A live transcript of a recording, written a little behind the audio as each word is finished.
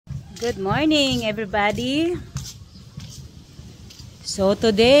Good morning, everybody. So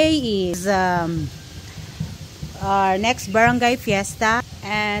today is our next barangay fiesta,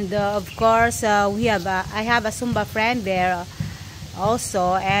 and of course I have a Zumba friend there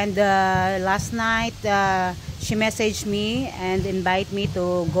also. And last night she messaged me and invited me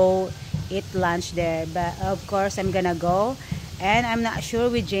to go eat lunch there. But of course I'm gonna go, and I'm not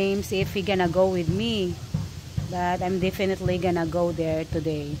sure with James if he gonna go with me, but I'm definitely gonna go there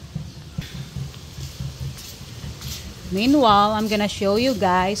today. Meanwhile, I'm gonna show you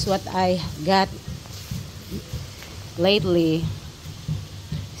guys what I got lately.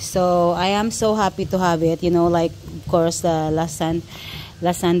 So I am so happy to have it, like of course last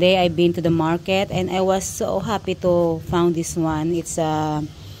Sunday I've been to the market, and I was so happy to found this one. It's I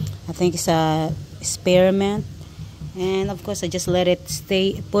think it's a spearmint, and of course I just let it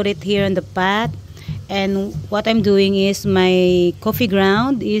put it here in the pot. And what I'm doing is my coffee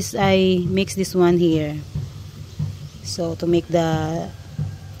ground is I mix this one here, so to make the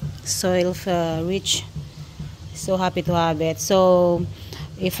soil rich. So happy to have it. So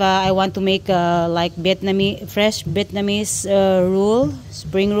if I want to make like fresh Vietnamese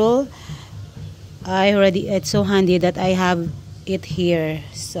spring roll, it's so handy that I have it here.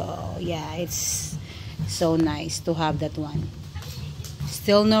 So yeah, it's so nice to have that one.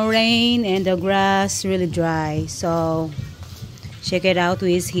 Still no rain and the grass really dry. So check it out, who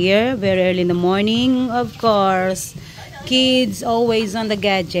is here very early in the morning. Of course, kids always on the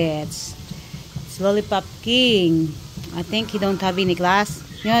gadgets. It's Lollipop King. I think he don't have any class.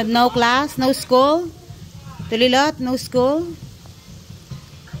 You have no class, no school? Tulilot, no school?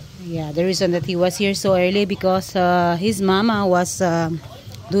 Yeah, the reason that he was here so early because his mama was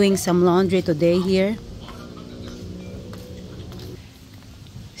doing some laundry today here.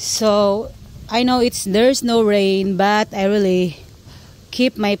 So I know there's no rain, but I really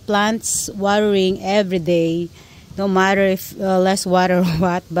keep my plants watering every day, no matter if less water or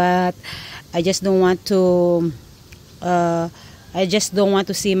what. But I just don't want to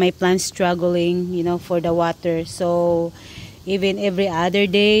see my plants struggling, for the water. So even every other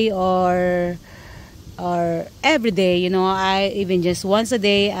day or every day, I even just once a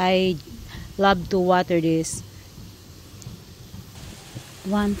day, I love to water this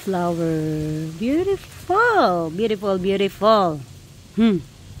one flower. Beautiful, beautiful, beautiful.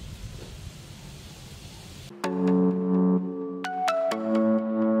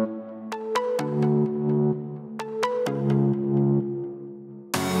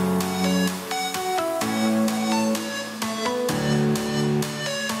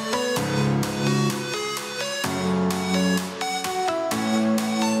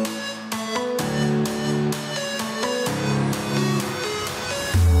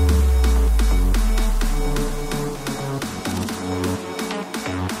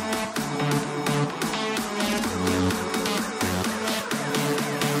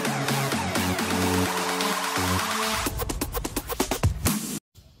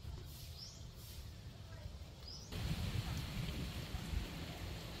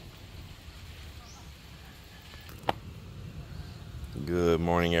 Good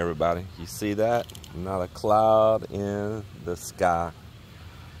morning, everybody. You see that? Not a cloud in the sky.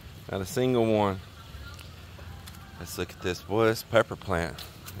 Not a single one. Let's look at this. Boy, this pepper plant.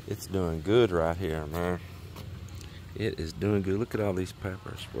 It's doing good right here, man. It is doing good. Look at all these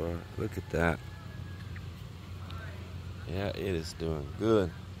peppers, boy. Look at that. Yeah, it is doing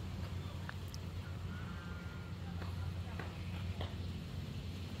good.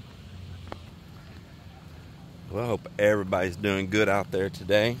 Well, I hope everybody's doing good out there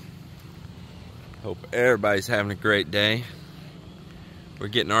today. Hope everybody's having a great day. We're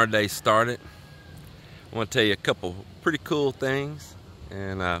getting our day started. I want to tell you a couple pretty cool things.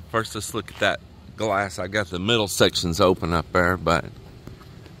 And first, let's look at that glass. I got the middle sections open up there, but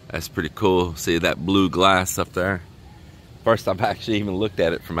that's pretty cool. See that blue glass up there? First, I've actually even looked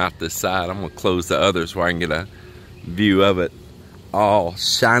at it from out this side. I'm going to close the others where I can get a view of it all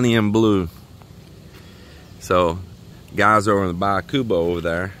shiny and blue. So, guys over in the Bayacubo over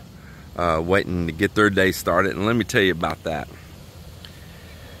there, waiting to get their day started. And let me tell you about that.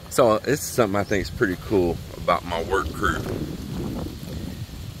 So, it's something I think is pretty cool about my work crew.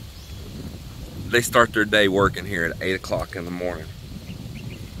 They start their day working here at 8 o'clock in the morning.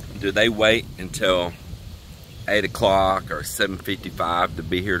 Do they wait until 8 o'clock or 7:55 to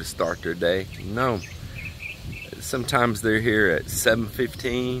be here to start their day? No. Sometimes they're here at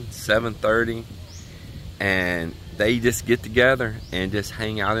 7:15, 7:30. And they just get together and just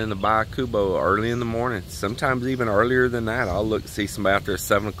hang out in the Bayacubo early in the morning. Sometimes even earlier than that. I'll see somebody out there at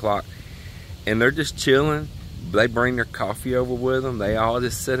 7 o'clock. And they're just chilling, they bring their coffee over with them. They all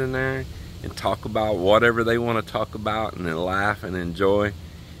just sit in there and talk about whatever they want to talk about, and then laugh and enjoy.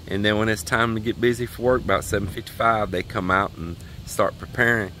 And then when it's time to get busy for work, about 7:55, they come out and start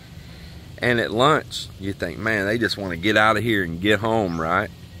preparing. And at lunch, you think, man, they just want to get out of here and get home,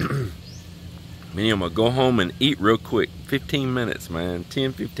 right? Many of them will go home and eat real quick. 15 minutes, man.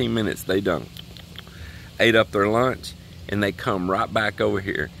 10, 15 minutes, they done ate up their lunch, and they come right back over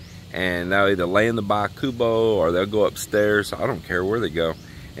here. And they'll either lay in the bakubo or they'll go upstairs. I don't care where they go.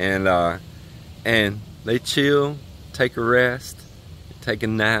 And they chill, take a rest, take a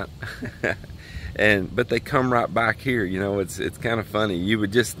nap. But they come right back here. You know, it's kind of funny. You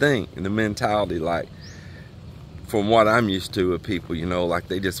would just think in the mentality, like, from what I'm used to with people, you know, like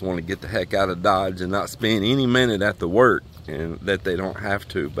they just want to get the heck out of Dodge and not spend any minute at the work, and that they don't have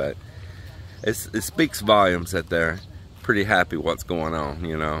to. But it speaks volumes that they're pretty happy what's going on,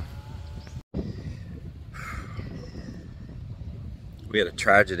 you know. We had a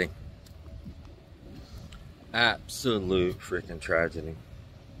tragedy. Absolute freaking tragedy.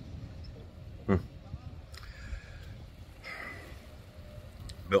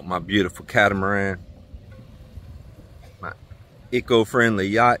 Built my beautiful catamaran, my eco-friendly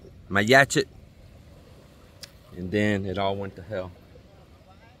yacht, my yatchet, and then it all went to hell.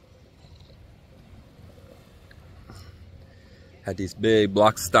 Had these big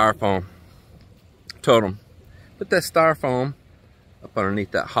blocks of styrofoam. Told them, put that styrofoam up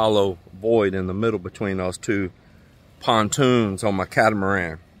underneath that hollow void in the middle between those two pontoons on my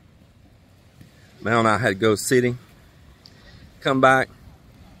catamaran. Mel and I had to go city, come back.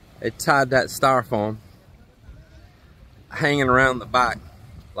 They tied that styrofoam hanging around the back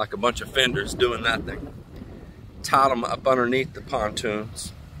like a bunch of fenders doing nothing. Tied them up underneath the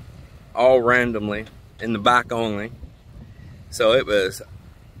pontoons, all randomly, in the back only. So it was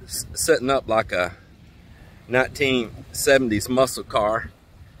setting up like a 1970s muscle car,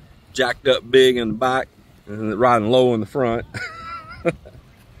 jacked up big in the back and riding low in the front.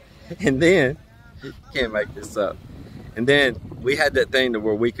 And then, you can't make this up. And then we had that thing to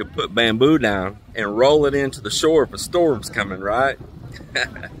where we could put bamboo down and roll it into the shore if a storm's coming, right?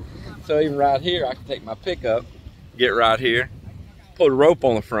 So even right here, I can take my pickup, get right here, put a rope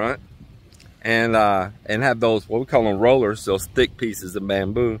on the front, and have those, what we call them rollers, those thick pieces of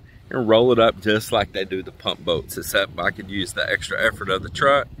bamboo, and roll it up just like they do the pump boats, except I could use the extra effort of the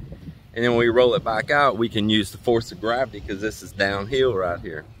truck. And then when we roll it back out, we can use the force of gravity because this is downhill right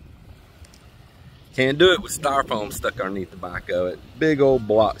here. Can't do it with styrofoam stuck underneath the back of it. Big old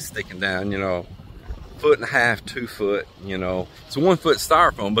block sticking down, you know, 1.5 feet, 2 foot, you know. It's 1 foot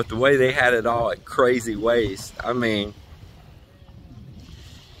styrofoam, but the way they had it all at crazy ways, I mean,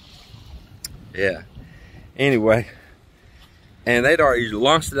 yeah. Anyway, and they'd already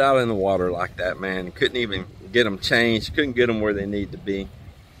launched it out in the water like that, man. Couldn't even get them changed, couldn't get them where they need to be.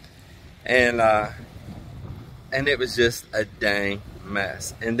 And it was just a dang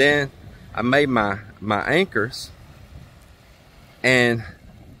mess. And then I made my anchors, and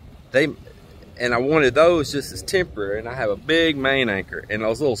I wanted those just as temporary, and I have a big main anchor, and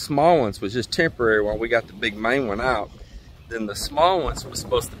those little small ones was just temporary while we got the big main one out. Then the small ones was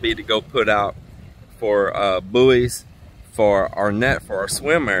supposed to be to go put out for buoys for our net for our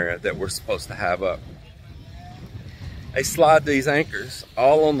swim area that we're supposed to have up. They slide these anchors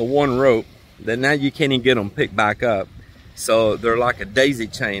all on the one rope that now you can't even get them picked back up. So they're like a daisy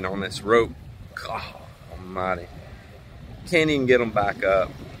chain on this rope. God almighty. Can't even get them back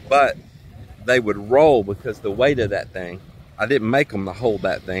up. But they would roll because the weight of that thing, I didn't make them to hold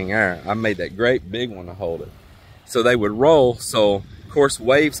that thing there. I made that great big one to hold it. So they would roll. So of course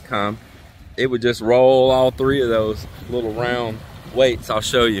waves come. It would just roll all three of those little round weights. I'll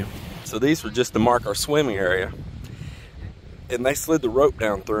show you. So these were just to mark our swimming area. And they slid the rope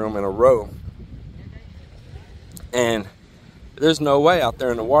down through them in a row. And there's no way out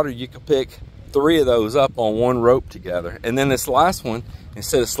there in the water you could pick 3 of those up on one rope together. And then this last one,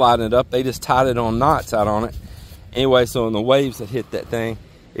 instead of sliding it up, they just tied it on knots out on it. Anyway, so in the waves that hit that thing,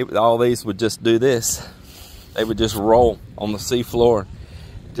 all these would just do this. They would just roll on the sea floor,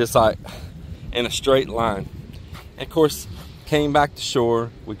 just like in a straight line. And of course, came back to shore.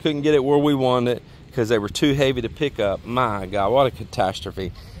 We couldn't get it where we wanted it because they were too heavy to pick up. My God, what a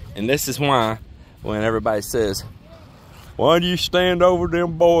catastrophe. And this is why when everybody says, why do you stand over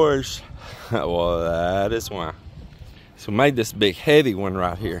them boys? Well, that is why. So we made this big heavy one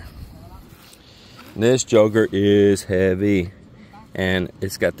right here. And this joker is heavy. And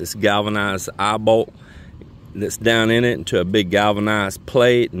it's got this galvanized eye bolt that's down in it into a big galvanized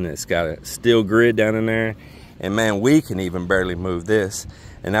plate. And it's got a steel grid down in there. And man, we can even barely move this.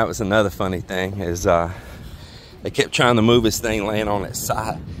 And that was another funny thing is They kept trying to move this thing laying on its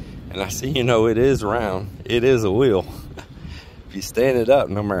side. And I see, you know, it is round. It is a wheel. If you stand it up,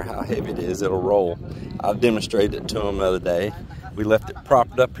 no matter how heavy it is, it'll roll. I demonstrated it to them the other day. We left it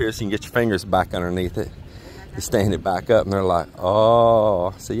propped up here so you can get your fingers back underneath it. You stand it back up and they're like,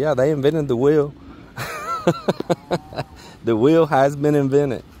 oh. So yeah, they invented the wheel. The wheel has been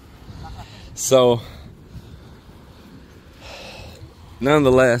invented. So,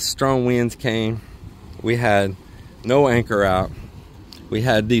 nonetheless, strong winds came. We had no anchor out. We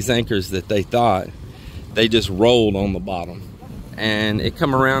had these anchors that they thought they just rolled on the bottom. And it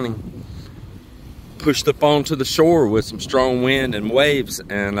come around and pushed up onto the shore with some strong wind and waves.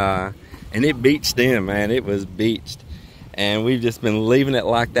 And it beached them, man. It was beached. And we've just been leaving it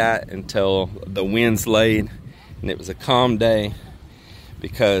like that until the winds laid. And it was a calm day,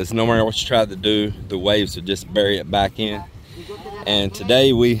 because no matter what you tried to do, the waves would just bury it back in. And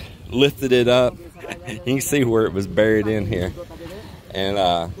today we lifted it up. You can see where it was buried in here.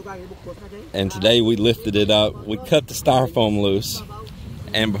 And today we lifted it up. We cut the styrofoam loose,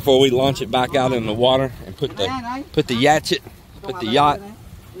 and before we launch it back out in the water and put the yacht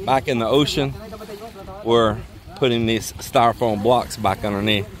back in the ocean, we're putting these styrofoam blocks back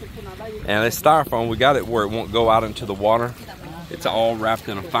underneath. And this styrofoam, we got it where it won't go out into the water. It's all wrapped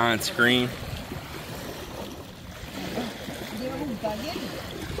in a fine screen.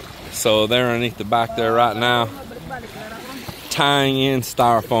 So they're underneath the back there right now, tying in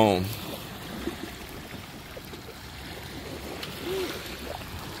styrofoam.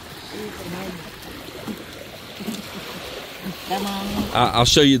 I'll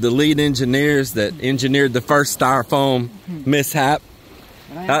show you the lead engineers that engineered the first styrofoam mishap.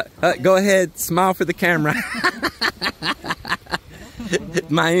 Go ahead, smile for the camera.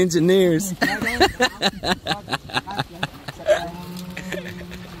 My engineers.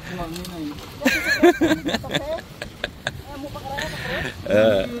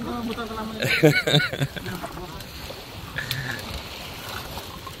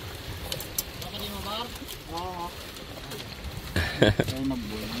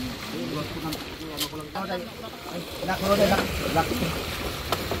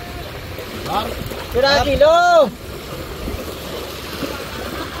 Kira kilo.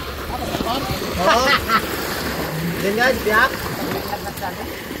 Then guys, biak.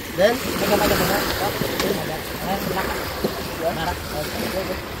 Then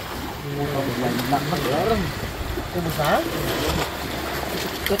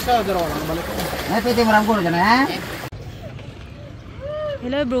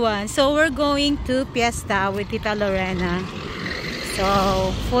Hello everyone. So we're going to Fiesta with Tita Lorena.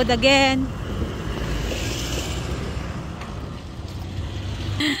 So food again.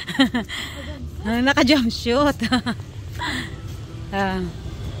 Naka-jump shoot.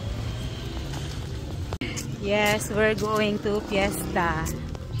 Yes, we're going to Fiesta.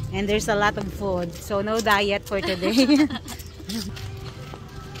 And there's a lot of food. So no diet for today.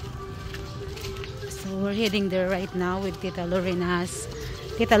 So we're heading there right now with Tita Lorena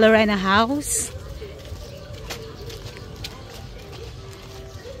house.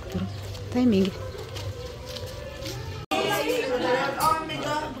 Timing.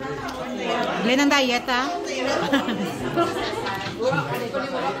 Bili ng diet, ha?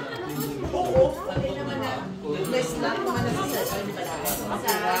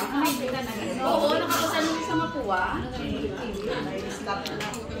 Oo, nakakasanong sa mapuwa.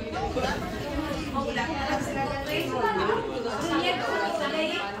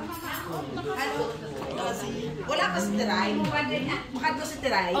 wala ka sa tiray. Makadto sa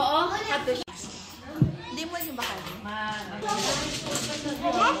tiray. Oo, makadto siya. Hindi mo yung bakal.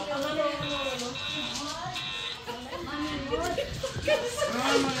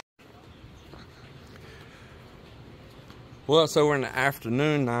 Well, so we're in the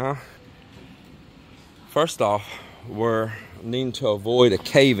afternoon now. First off, we're needing to avoid a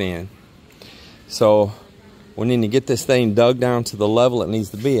cave-in. So we need to get this thing dug down to the level it needs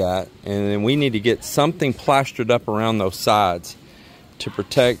to be at, and then we need to get something plastered up around those sides to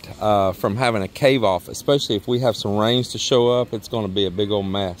protect from having a cave off, especially if we have some rains to show up. It's going to be a big old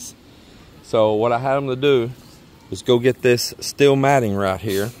mess. So what I had them to do is go get this steel matting right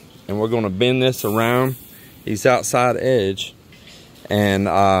here, and we're going to bend this around these outside edge, and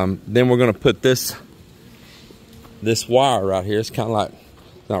then we're going to put this wire right here. It's kind of like,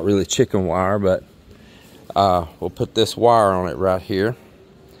 not really chicken wire, but we'll put this wire on it right here.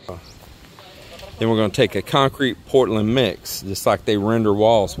 Then we're going to take a concrete Portland mix, just like they render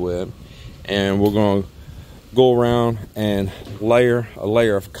walls with, and we're going to go around and layer a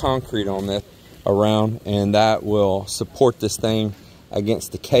layer of concrete on this around, and that will support this thing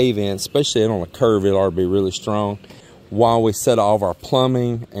against the cave-in, especially on a curve. It ought to be really strong. While we set all of our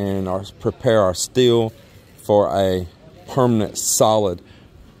plumbing and prepare our steel for a permanent solid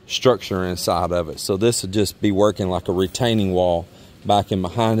structure inside of it. So this would just be working like a retaining wall back and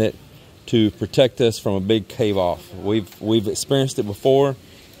behind it to protect us from a big cave off. We've experienced it before,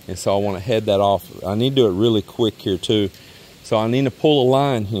 and so I want to head that off. I need to do it really quick here too. So I need to pull a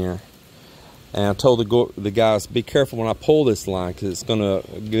line here. And I told the guys, be careful when I pull this line, because it's going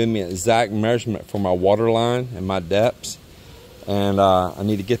to give me an exact measurement for my water line and my depths. And I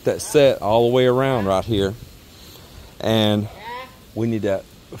need to get that set all the way around right here. And we need to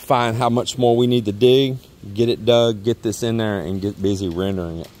find how much more we need to dig, get it dug, get this in there, and get busy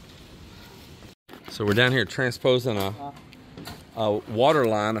rendering it. So we're down here transposing a water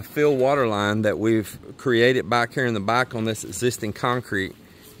line, a fill water line that we've created back here in the back on this existing concrete.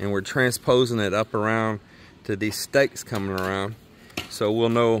 And we're transposing it up around to these stakes coming around. So we'll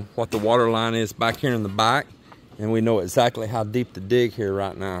know what the water line is back here in the back, and we know exactly how deep to dig here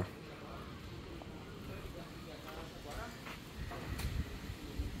right now.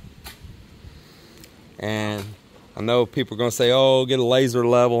 And I know people are going to say, oh, get a laser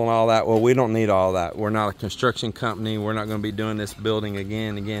level and all that. Well, we don't need all that. We're not a construction company. We're not going to be doing this building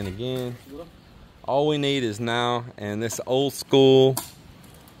again. All we need is now, and this old school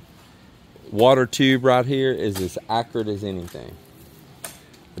water tube right here is as accurate as anything.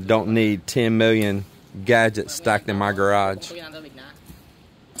 I don't need 10 million gadgets stacked in my garage.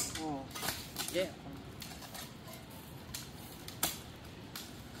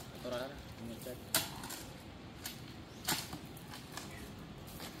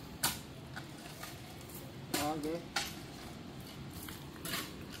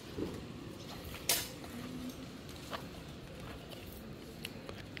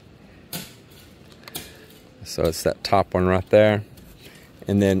 So it's that top one right there.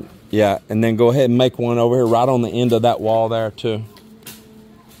 And then, yeah, and then go ahead and make one over here right on the end of that wall there too.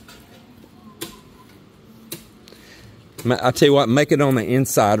 I'll tell you what, make it on the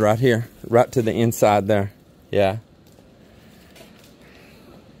inside right here, right to the inside there. Yeah.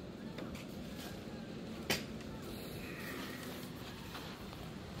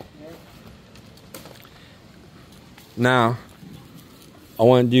 Now, I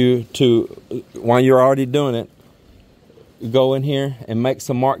want you to, while you're already doing it, go in here and make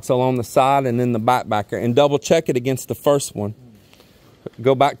some marks along the side and then the back there, and double check it against the first one.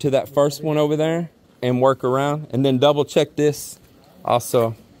 Go back to that first one over there and work around, and then double check this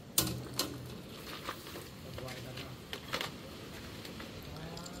also.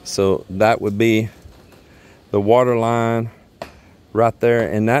 So that would be the water line right there,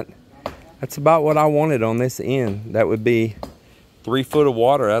 and that's about what I wanted on this end. That would be 3 foot of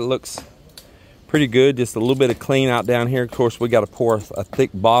water. That looks pretty good. Just a little bit of clean out down here. Of course, we got to pour a thick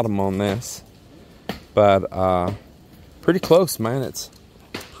bottom on this, but pretty close, man. It's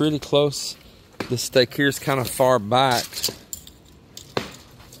pretty close. This stake here is kind of far back,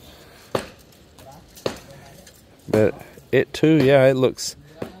 but it too, yeah, it looks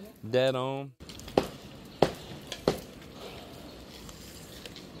dead on.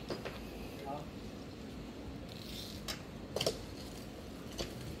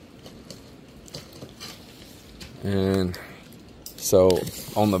 And so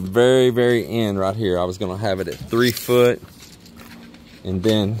on the very end right here, I was going to have it at 3 foot, and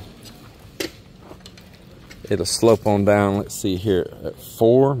then it'll slope on down. Let's see here at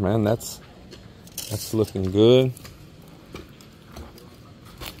 4. Man, that's looking good.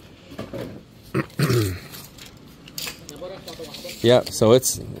 Yeah, so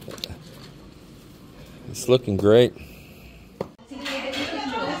it's looking great.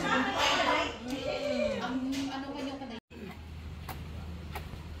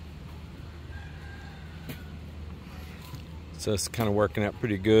 So it's kind of working out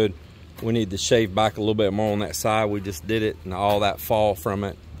pretty good. We need to shave back a little bit more on that side. We just did it, and all that fall from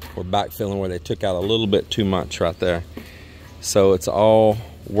it, we're backfilling where they took out a little bit too much right there. So it's all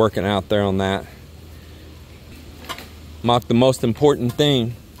working out there on that. Mark, the most important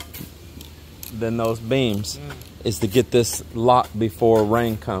thing than those beams is to get this locked before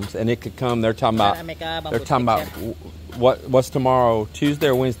rain comes, and it could come. They're talking about what's tomorrow, Tuesday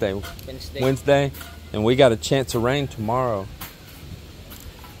or Wednesday? Wednesday. And we got a chance of rain tomorrow.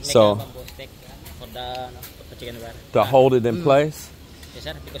 So, to hold it in place?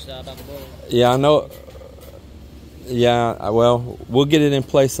 Yeah, I know. Yeah, well, we'll get it in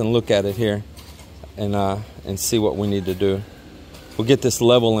place and look at it here and see what we need to do. We'll get this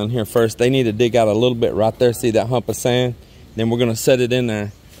level in here first. They need to dig out a little bit right there. See that hump of sand? Then we're going to set it in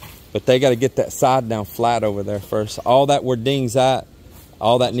there. But they got to get that side down flat over there first. All that where ding's at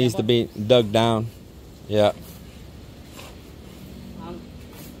All that needs to be dug down. Yeah.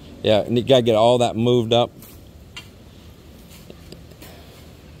 Yeah, and you gotta get all that moved up.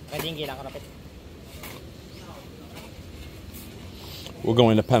 We're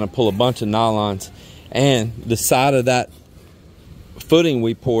going to kind of pull a bunch of nylons, and the side of that footing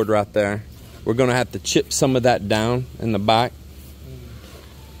we poured right there, we're going to have to chip some of that down in the back.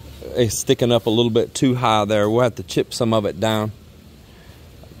 It's sticking up a little bit too high there. We'll have to chip some of it down.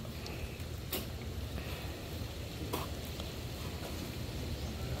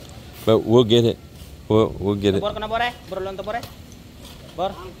 But we'll get it. We'll get it.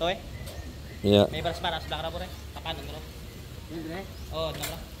 Yeah.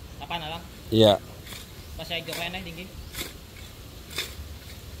 Yeah.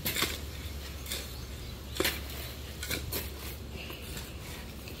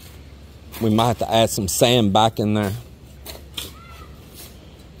 We might have to add some sand back in there.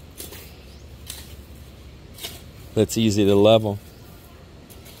 That's easy to level.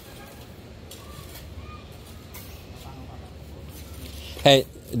 Hey,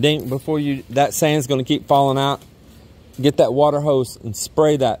 Dink, before you, that sand's gonna keep falling out. Get that water hose and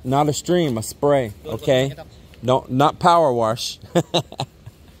spray that. Not a stream, a spray. Okay? Not power wash.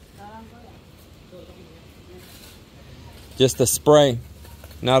 Just a spray,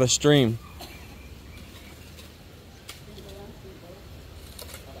 not a stream.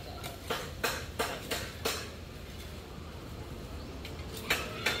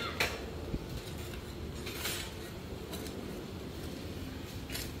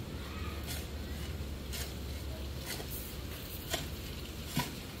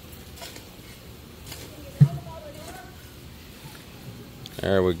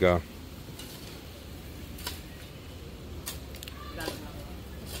 There we go.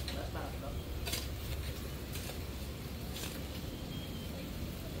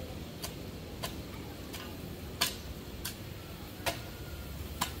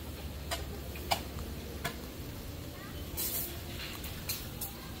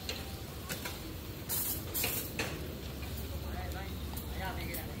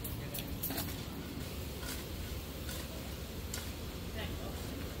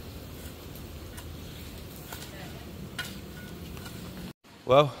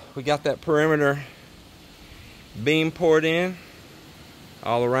 Well, we got that perimeter beam poured in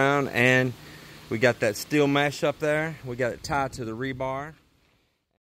all around, and we got that steel mesh up there. We got it tied to the rebar.